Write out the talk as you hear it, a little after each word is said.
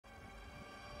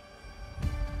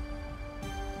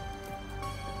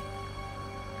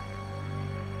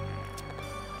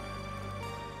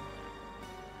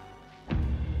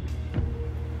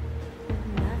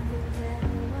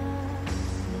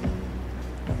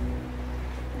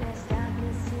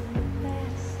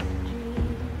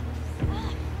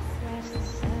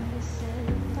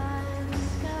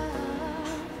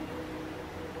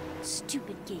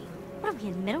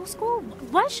middle school?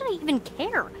 Why should I even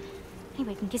care?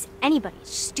 Anyway, I can kiss anybody.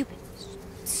 It's stupid.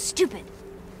 Stupid.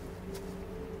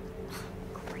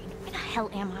 Great. Where the hell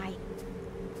am I?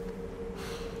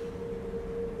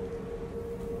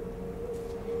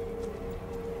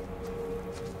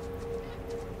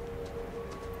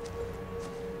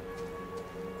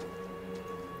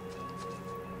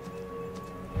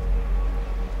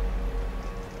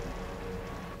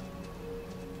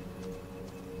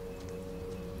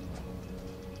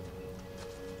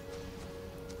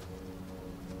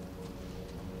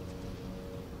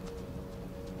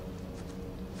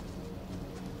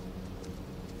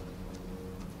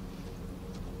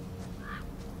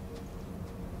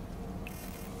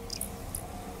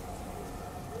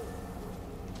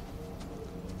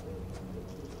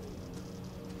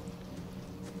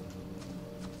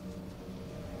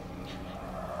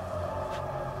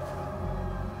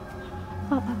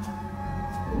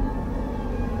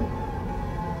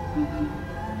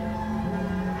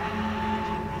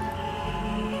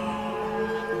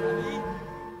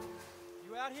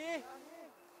 You out here?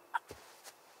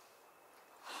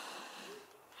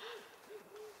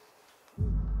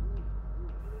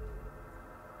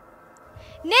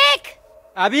 Nick!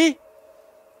 Abby?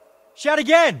 Shout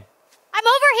again! I'm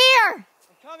over here!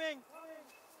 I'm coming!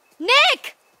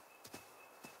 Nick!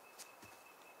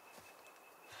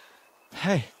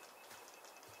 Hey.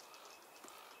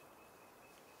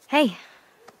 Hey.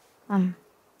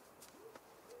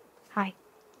 Hi.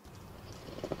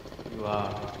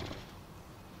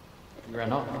 You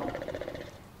ran off.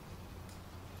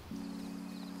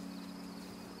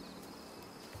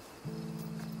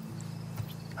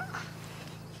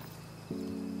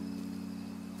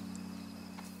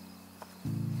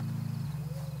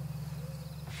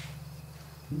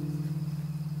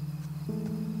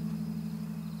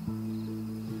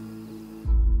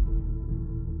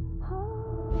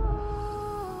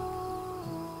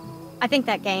 I think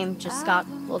that game just got a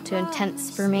little too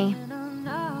intense for me.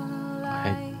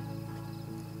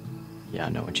 Yeah, I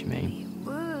know what you mean.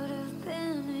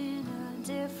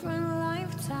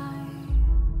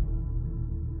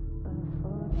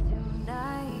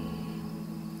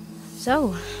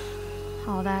 So,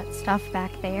 all that stuff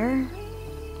back there?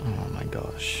 Oh my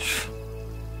gosh.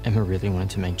 Emma really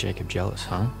wanted to make Jacob jealous,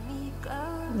 huh?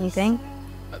 You think?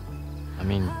 I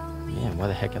mean, yeah, why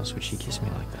the heck else would she kiss me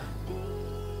like that?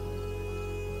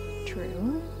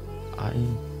 True. I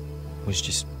was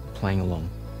just playing along.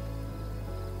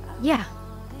 Yeah.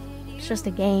 It's just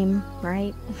a game,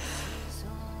 right?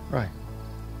 Right.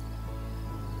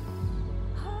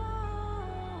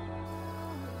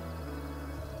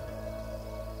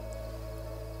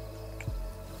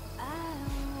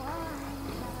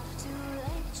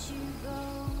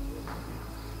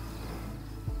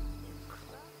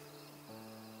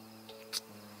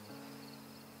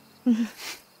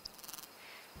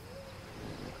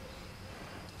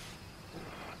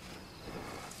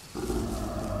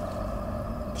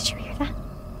 Did you hear that?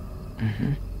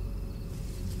 Mm-hmm.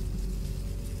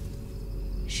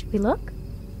 Should we look?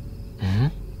 Mm-hmm.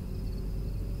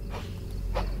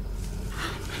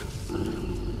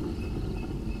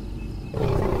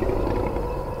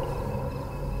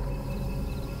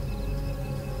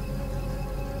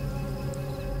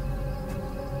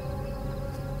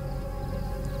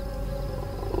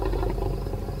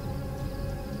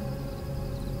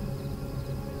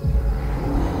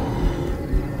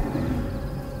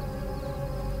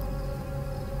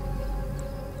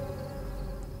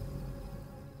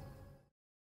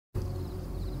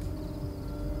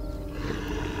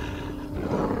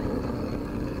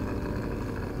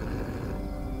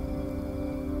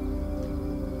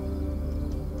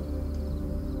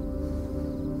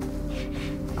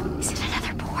 Is it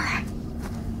another boar?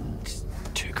 It's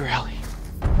too growly.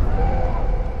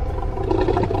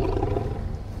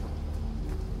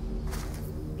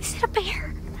 Is it a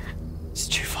bear? It's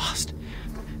too fast.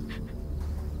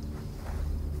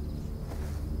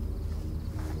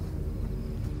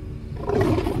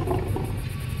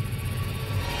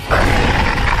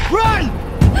 Run!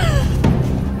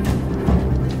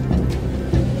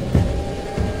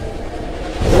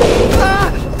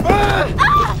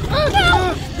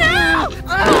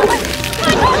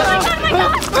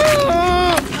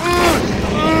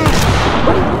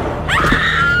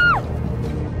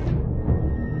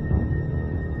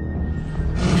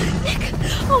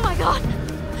 Oh my god!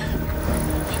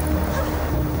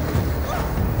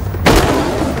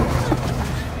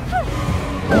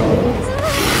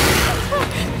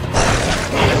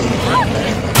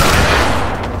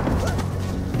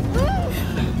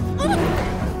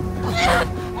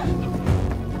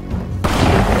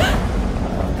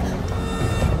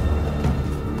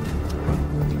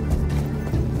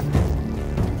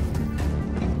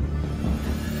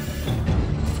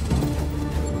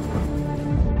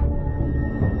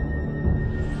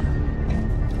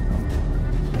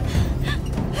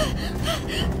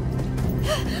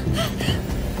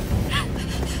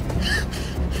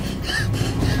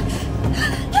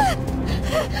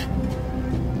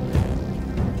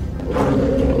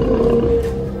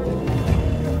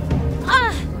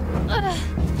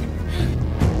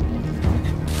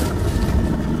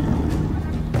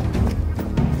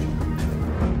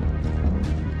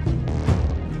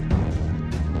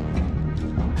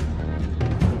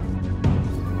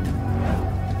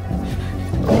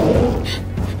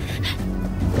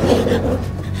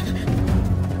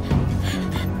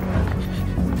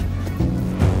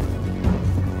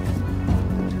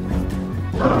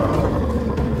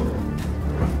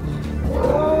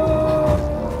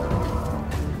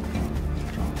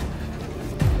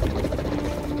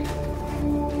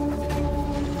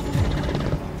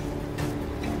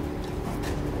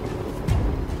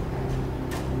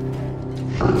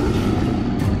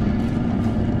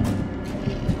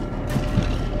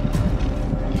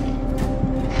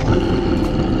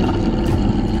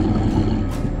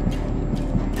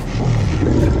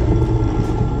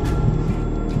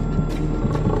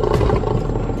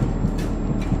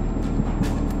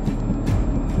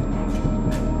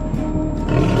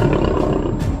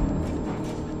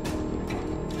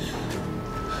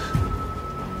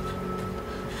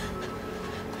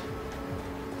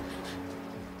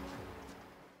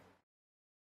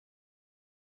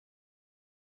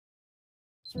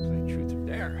 Let's play truth or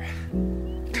dare.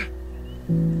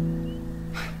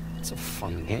 It's a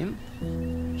fun game.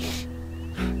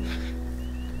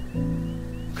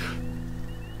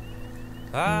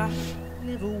 I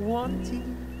never wanted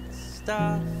to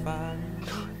start firing.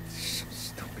 So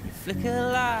stupid. You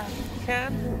flicker like a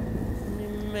candle, and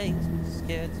it makes me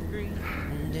scared to breathe.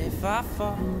 And if I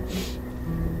fall,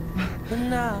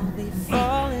 then I'll be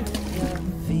falling at your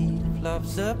feet.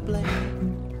 Love's a blade,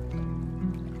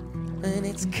 and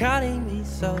it's cutting me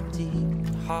so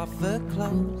deep. Half a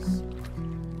close,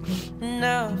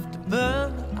 enough to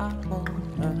burn, but I won't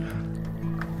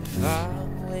run. If I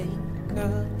wake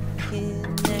up here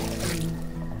next week,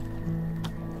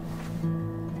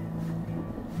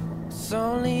 it's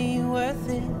only worth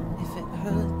it if it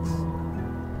hurts.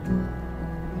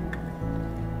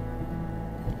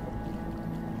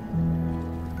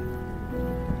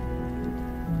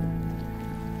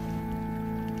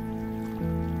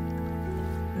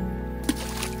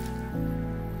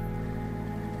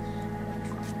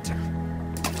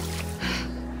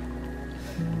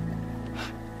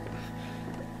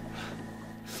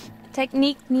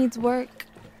 Technique needs work.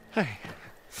 Hey.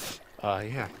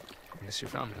 Yeah. I guess you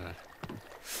found me then.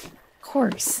 Of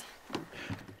course.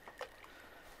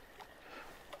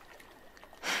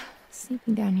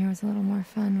 Sleeping down here was a little more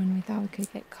fun when we thought we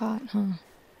could get caught, huh?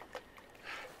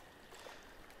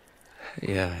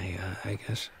 Yeah, I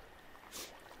guess.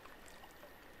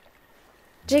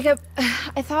 Jacob,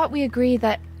 I thought we agreed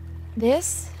that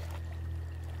this,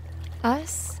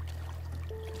 us,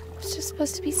 was just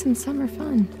supposed to be some summer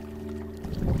fun.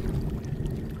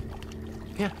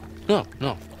 Yeah.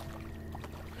 No.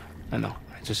 I know.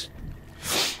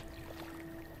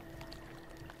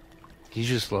 You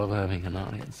just love having an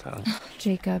audience, huh?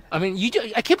 Jacob. I mean,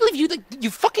 I can't believe you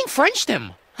fucking Frenched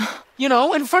him. You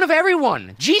know, in front of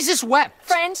everyone. Jesus wept.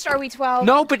 French, are we 12?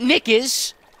 No, but Nick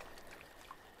is.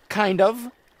 Kind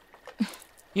of.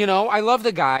 You know, I love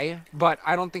the guy, but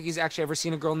I don't think he's actually ever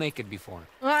seen a girl naked before.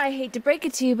 Well, I hate to break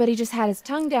it to you, but he just had his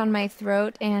tongue down my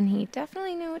throat, and he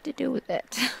definitely knew what to do with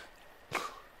it.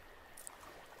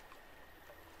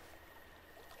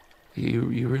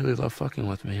 You really love fucking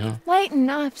with me, huh? Lighten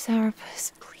up,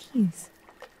 Sourpuss, please.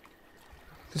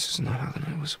 This is not how the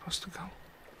night was supposed to go.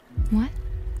 What?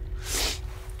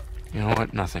 You know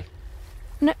what? Nothing.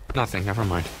 No. Nothing. Never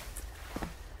mind.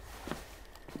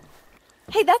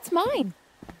 Hey, that's mine.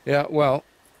 Yeah, well,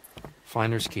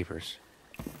 finders keepers.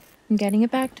 I'm getting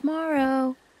it back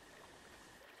tomorrow.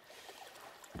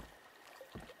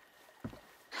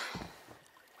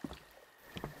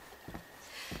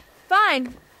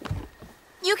 Fine.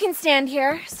 You can stand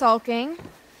here, sulking,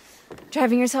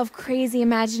 driving yourself crazy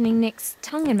imagining Nick's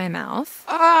tongue in my mouth.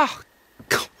 Ah!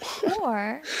 Come on.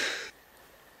 Or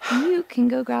you can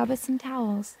go grab us some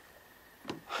towels.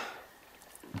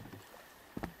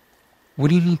 What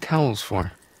do you need towels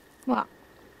for? Well,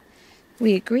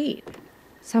 we agreed.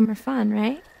 Summer fun,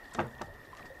 right?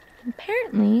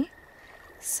 Apparently,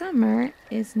 summer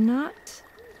is not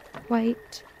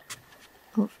quite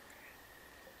over.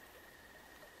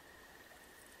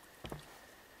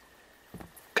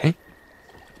 Okay.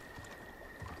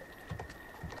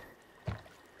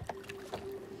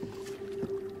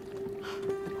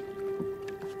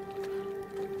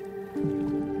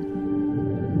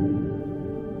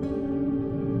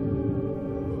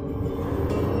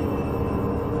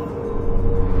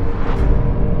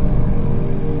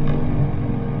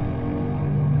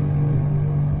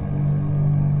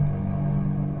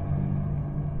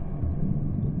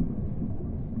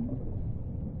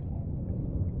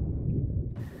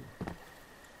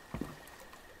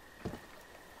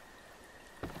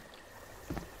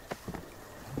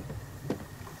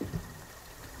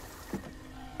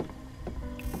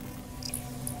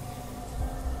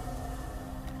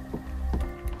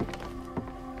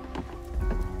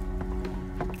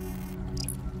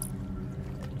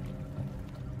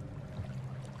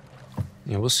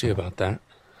 Yeah, we'll see about that.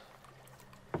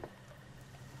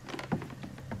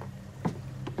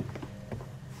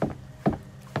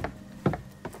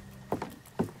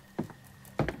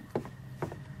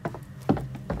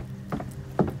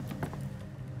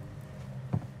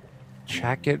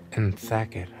 Chacket and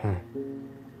Thacket, huh?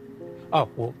 Oh,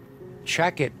 well,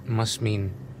 Chacket must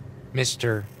mean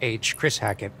Mr. H. Chris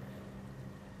Hackett.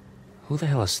 Who the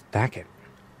hell is Thacket?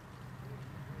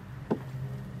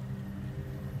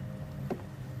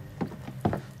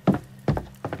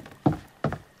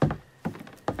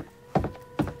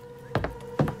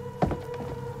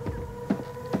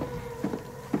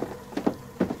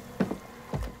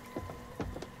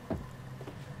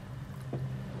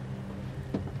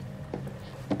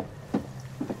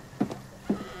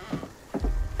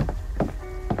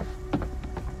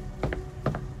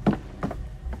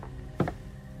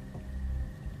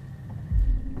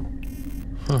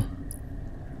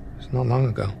 not long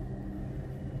ago.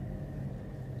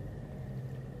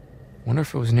 Wonder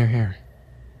if it was near here.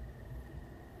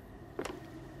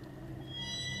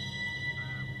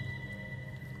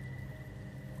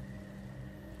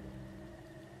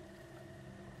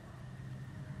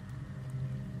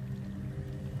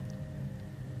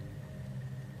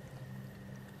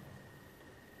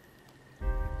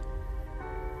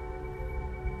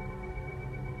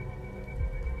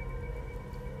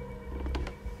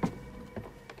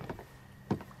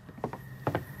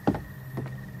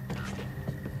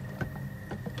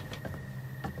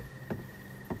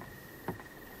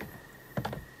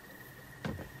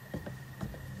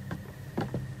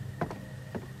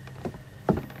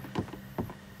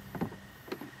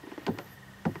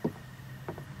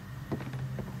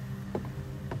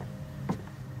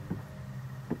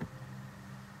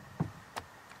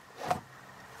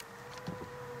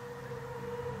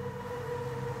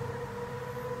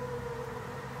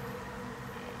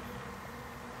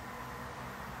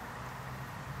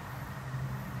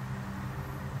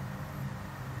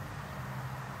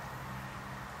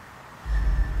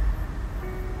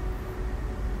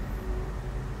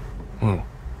 Whoa.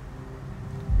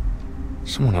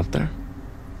 Someone up there?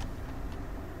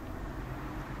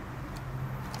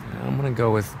 Yeah, I'm gonna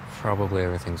go with probably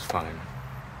everything's fine.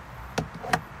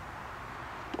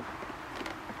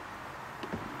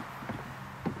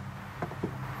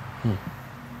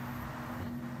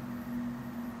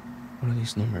 What are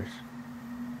these numbers?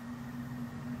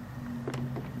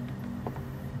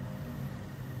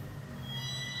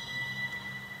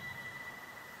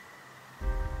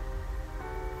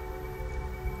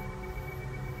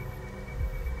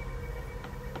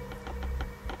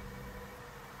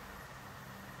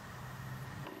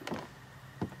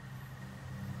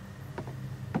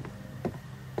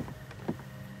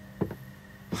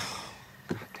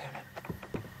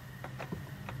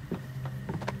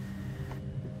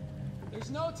 There's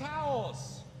no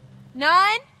towels.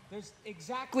 None? There's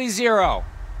exactly 0.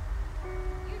 You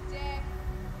dick.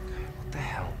 What the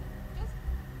hell? Just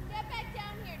get back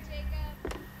down here,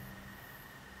 Jacob.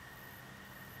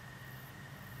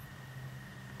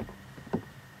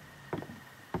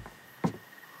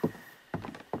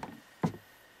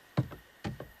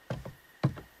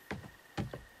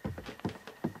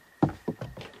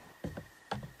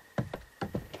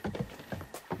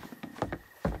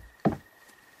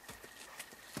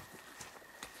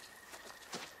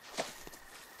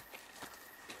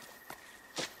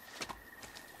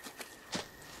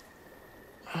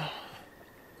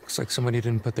 Looks like somebody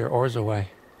didn't put their oars away.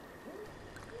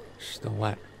 Still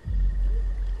wet.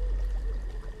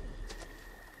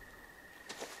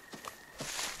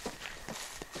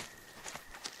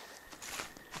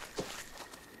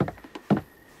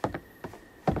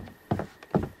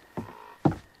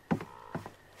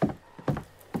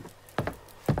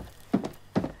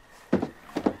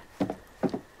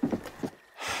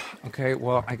 Okay,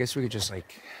 well, I guess we could just,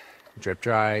 like, drip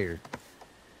dry, or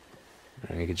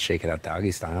you could shake it out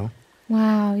doggy style.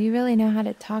 Wow, you really know how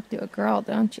to talk to a girl,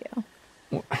 don't you?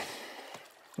 Well,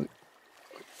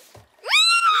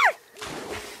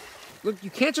 look, you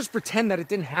can't just pretend that it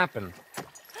didn't happen.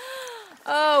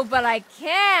 Oh, but I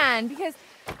can, because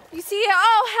you see,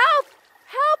 oh, help!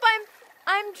 Help!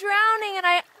 I'm drowning, and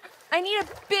I need a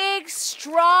big,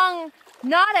 strong,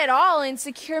 not at all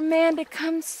insecure man to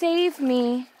come save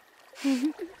me.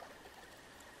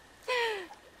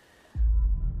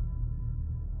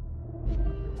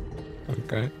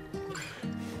 Okay.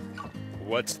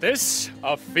 What's this?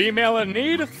 A female in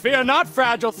need? Fear not,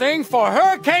 fragile thing, for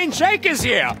Hurricane Jake is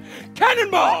here!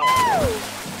 Cannonball!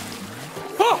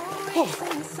 Cold.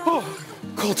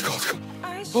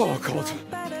 Oh, cold.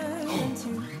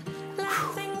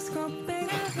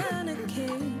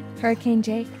 Hurricane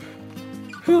Jake.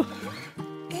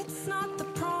 It's not the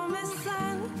promised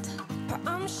land, but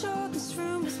I'm sure this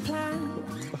room is planned.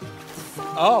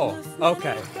 Oh,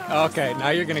 okay, now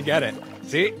you're gonna get it.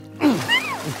 See?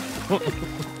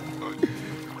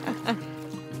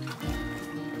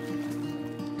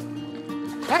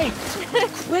 Hey,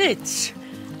 quit it!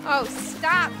 Oh,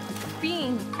 stop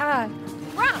being, rough.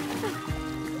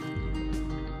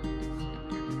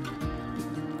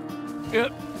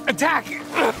 Attack!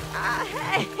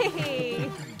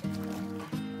 Hey!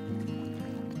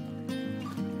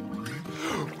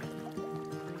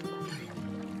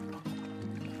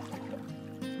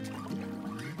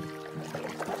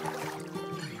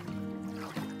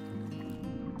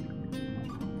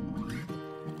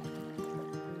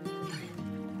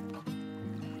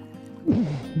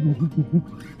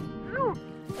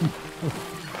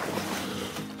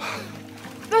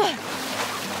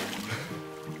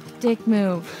 Dick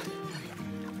move.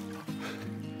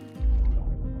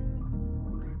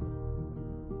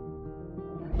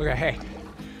 Okay, hey.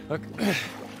 Look.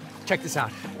 Check this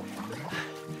out.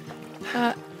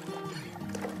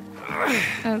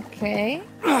 Okay.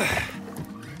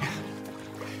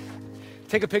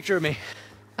 Take a picture of me.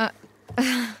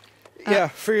 Yeah,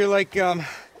 for your, like,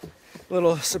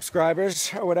 little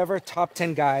subscribers or whatever. Top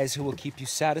 10 guys who will keep you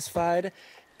satisfied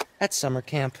at summer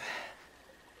camp.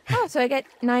 Oh, so I get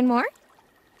 9 more?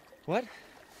 What?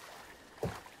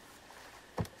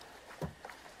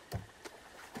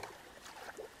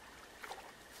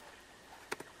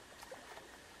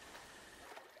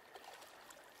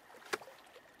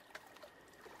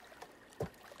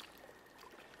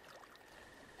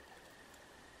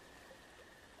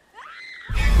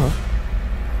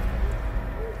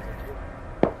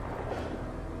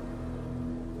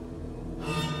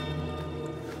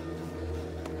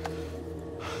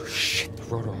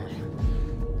 Rotor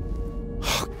arm.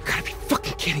 Oh, gotta be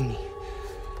fucking kidding me.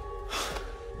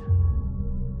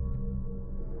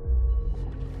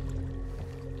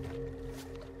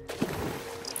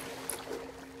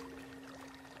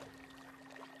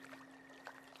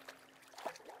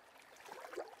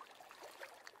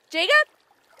 Jacob?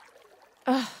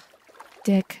 Ugh,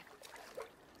 Dick.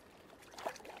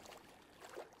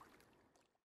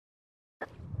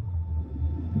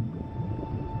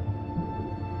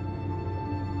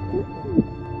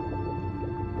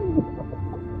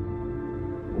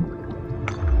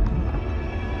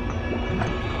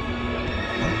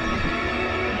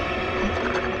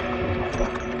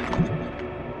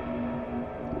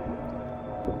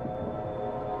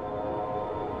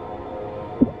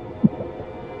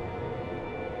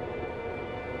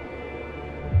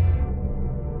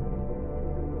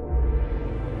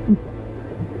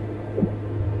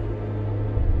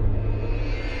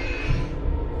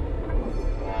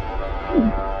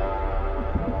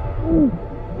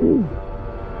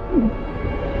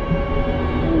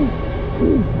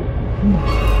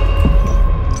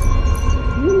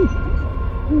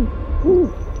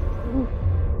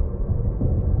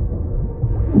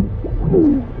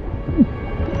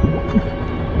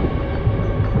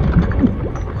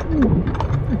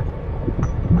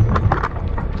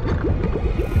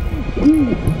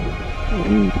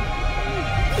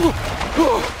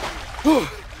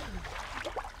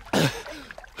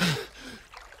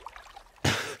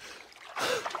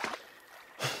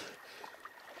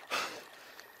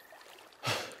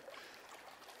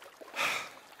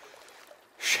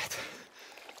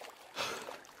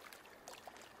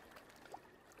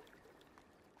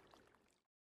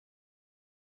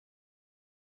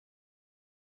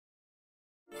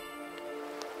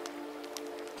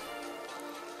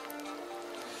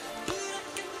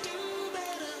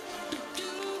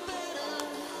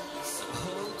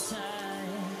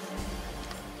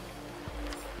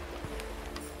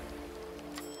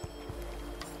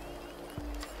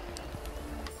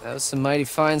 That was some mighty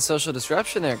fine social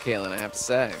disruption there, Kaylin, I have to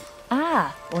say.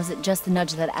 Ah, was it just the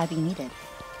nudge that Abby needed?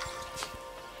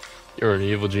 You're an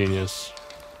evil genius.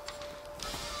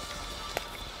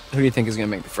 Who do you think is gonna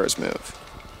make the first move?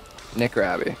 Nick or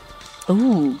Abby?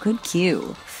 Ooh, good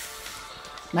cue.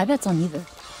 My bet's on neither.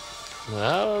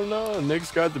 I don't know.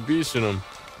 Nick's got the beast in him.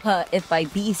 If by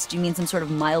beast you mean some sort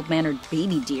of mild-mannered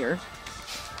baby deer.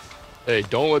 Hey,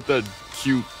 don't let that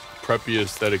cute, preppy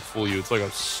aesthetic fool you. It's like a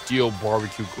steel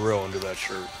barbecue grill under that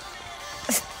shirt.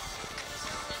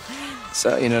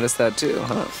 So, you noticed that too,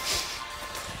 huh?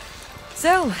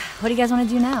 So, what do you guys want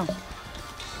to do now?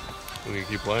 We can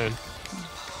keep playing.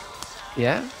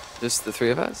 Yeah? Just the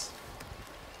 3 of us?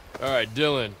 Alright,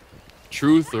 Dylan.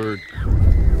 Truth or...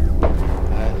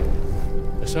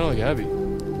 That sounded like Abby.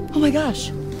 Oh my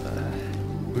gosh.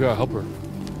 We gotta help her.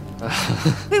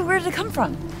 Wait, where did it come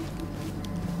from?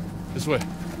 This way.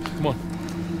 Come on.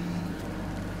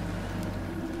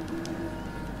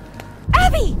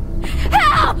 Abby!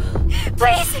 Help!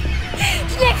 Please!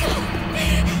 Nick!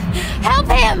 Help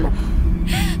him!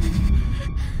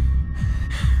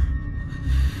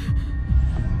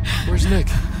 Where's Nick?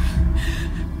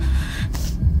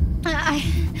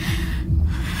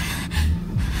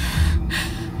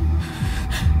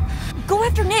 Go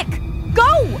after Nick!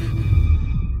 Go!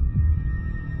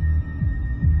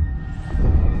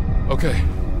 Okay.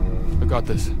 I got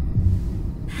this.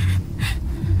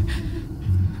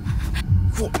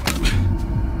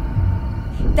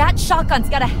 That shotgun's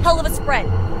got a hell of a spread.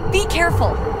 Be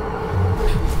careful.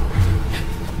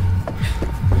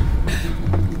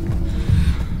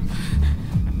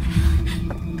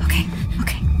 Okay,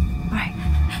 all right.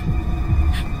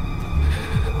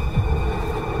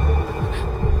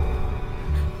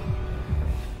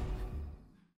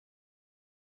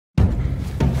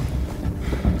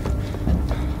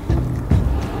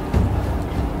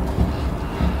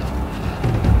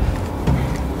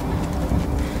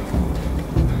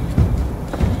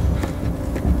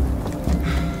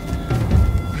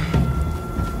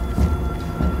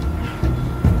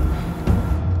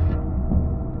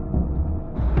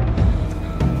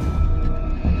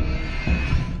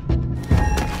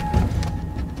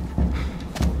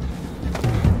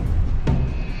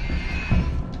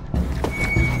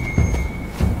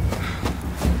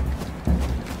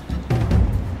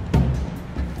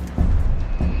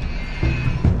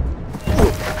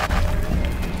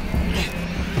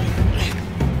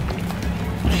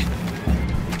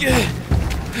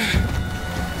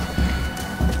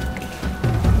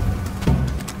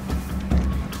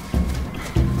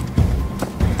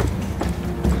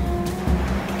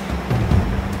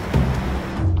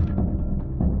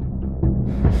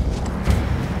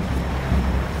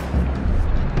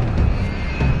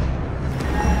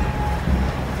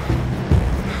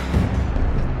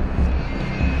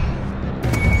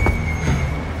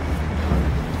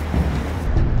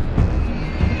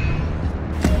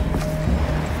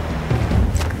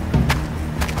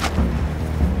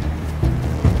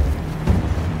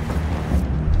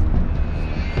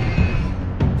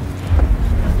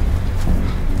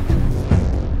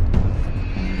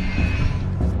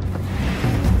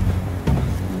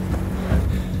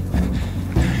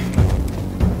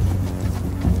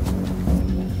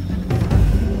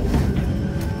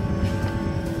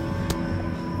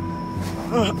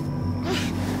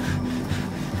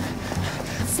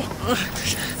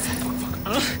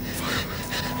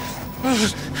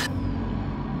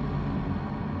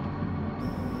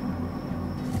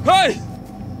 Hey!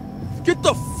 Get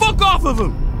the fuck off of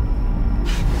him!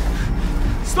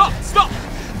 Stop! Stop!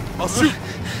 I'll shoot!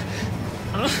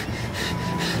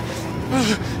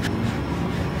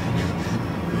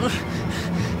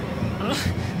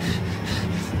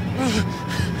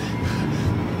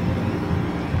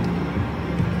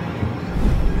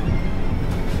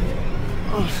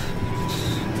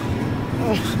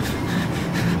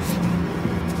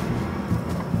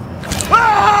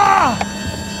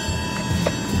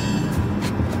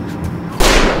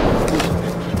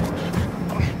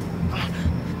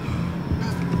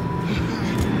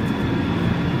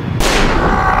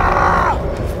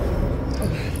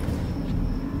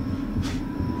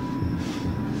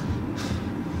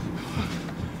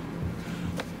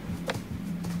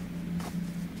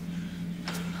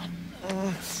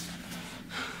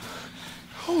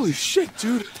 Holy shit,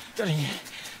 dude.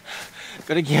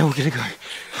 Gotta get, we gotta go.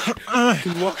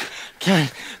 Can you walk?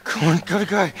 Come on, gotta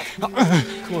go. Come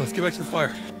on, let's get back to the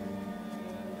fire.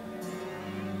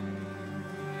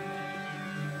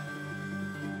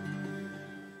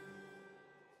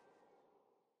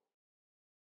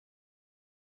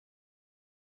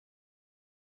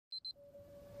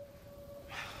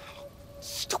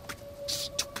 Stupid.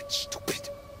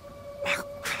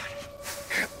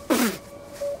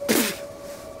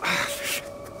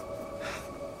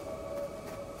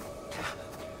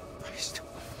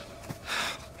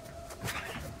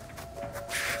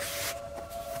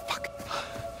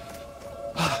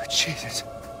 Jesus.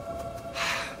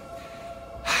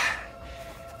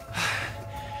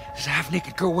 There's a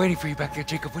half-naked girl waiting for you back there,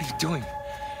 Jacob. What are you doing?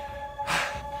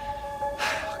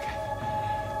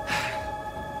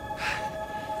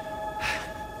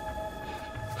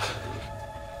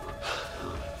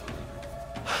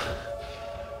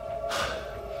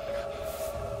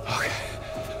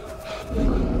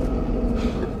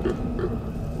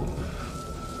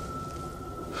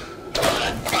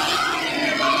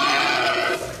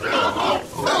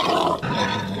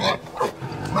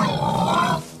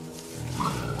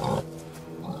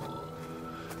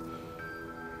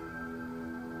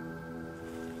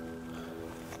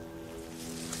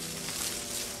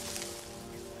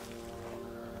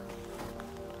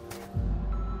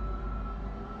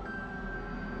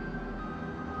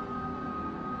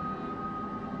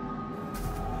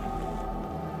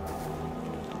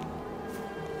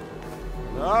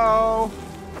 No.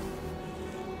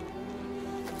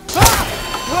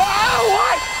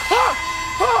 What?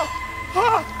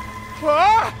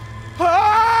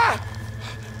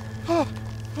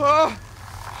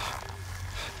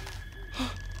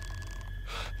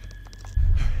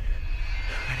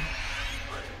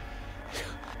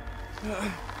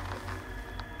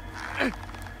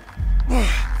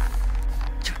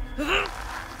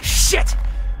 Shit!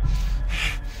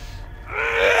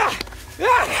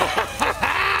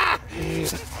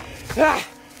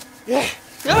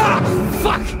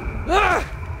 Fuck!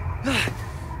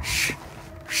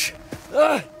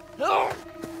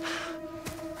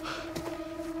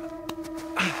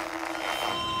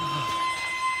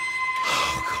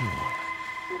 Oh, come on.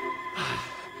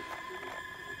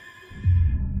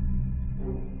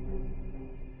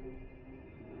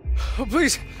 Oh,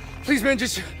 please, man,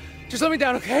 just let me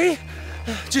down, okay?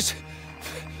 Just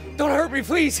don't hurt me,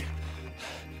 please.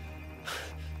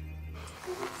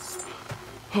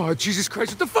 Oh, Jesus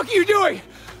Christ, what the fuck are you doing?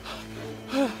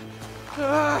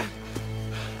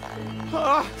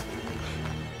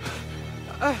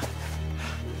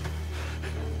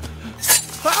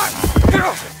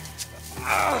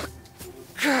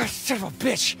 God, son of a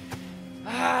bitch.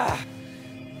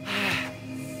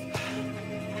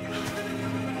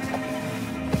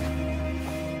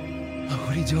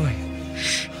 you doing?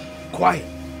 Shh. Quiet.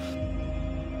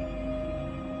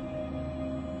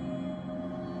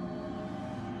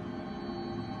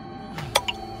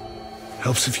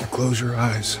 Helps if you close your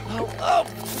eyes. Oh,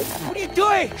 what are you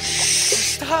doing?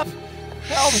 Stop.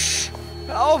 Help.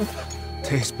 Help.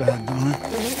 Tastes bad, don't it?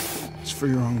 It's for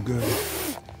your own good.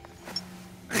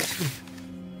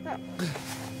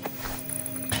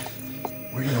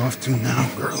 Where you off to now,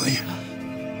 girlie?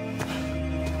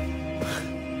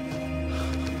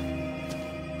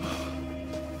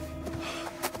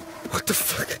 What the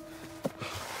fuck?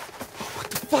 What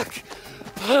the fuck?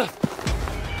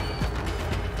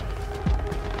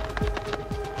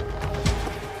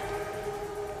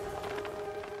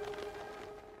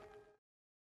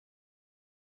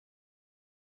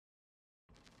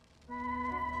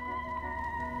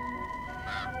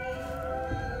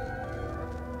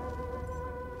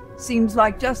 Seems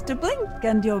like just a blink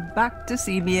and you're back to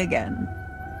see me again.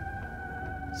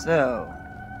 So,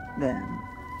 then,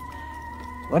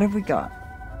 what have we got?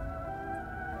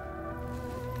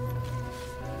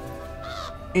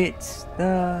 It's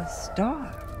the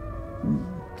star.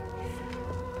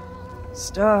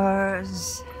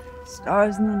 Stars,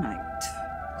 stars in the night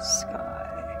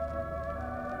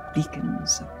sky,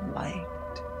 beacons of light,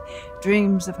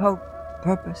 dreams of hope,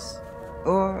 purpose,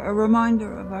 or a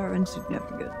reminder of our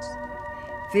insignificance,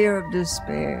 fear of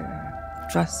despair,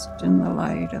 trust in the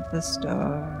light of the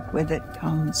star. With it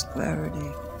comes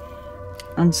clarity,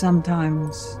 and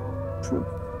sometimes proof.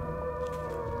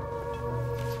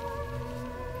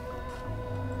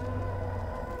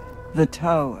 The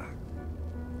tower.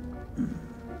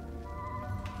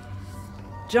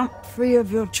 Jump free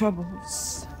of your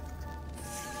troubles.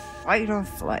 Fight or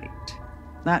flight.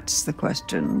 That's the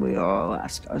question we all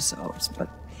ask ourselves, but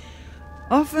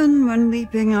often when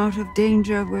leaping out of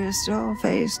danger, we're still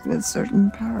faced with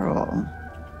certain peril.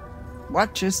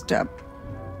 Watch your step.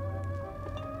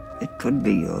 It could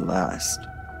be your last.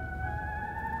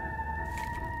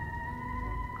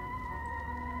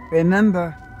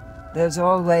 Remember, there's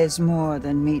always more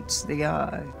than meets the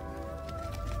eye.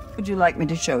 Would you like me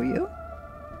to show you?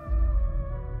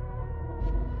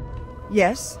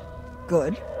 Yes,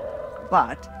 good.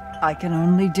 But I can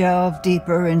only delve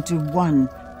deeper into one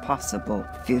possible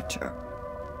future.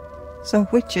 So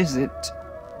which is it?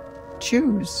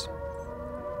 Choose.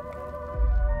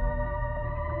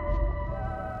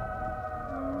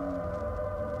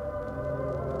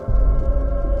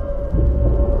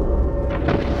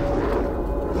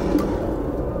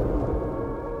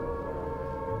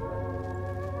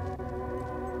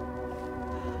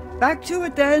 Back to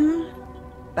it then.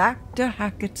 Back to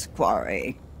Hackett's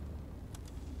Quarry.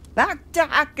 Back to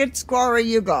Hackett's Quarry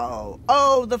you go.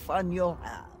 Oh, the fun you'll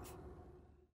have.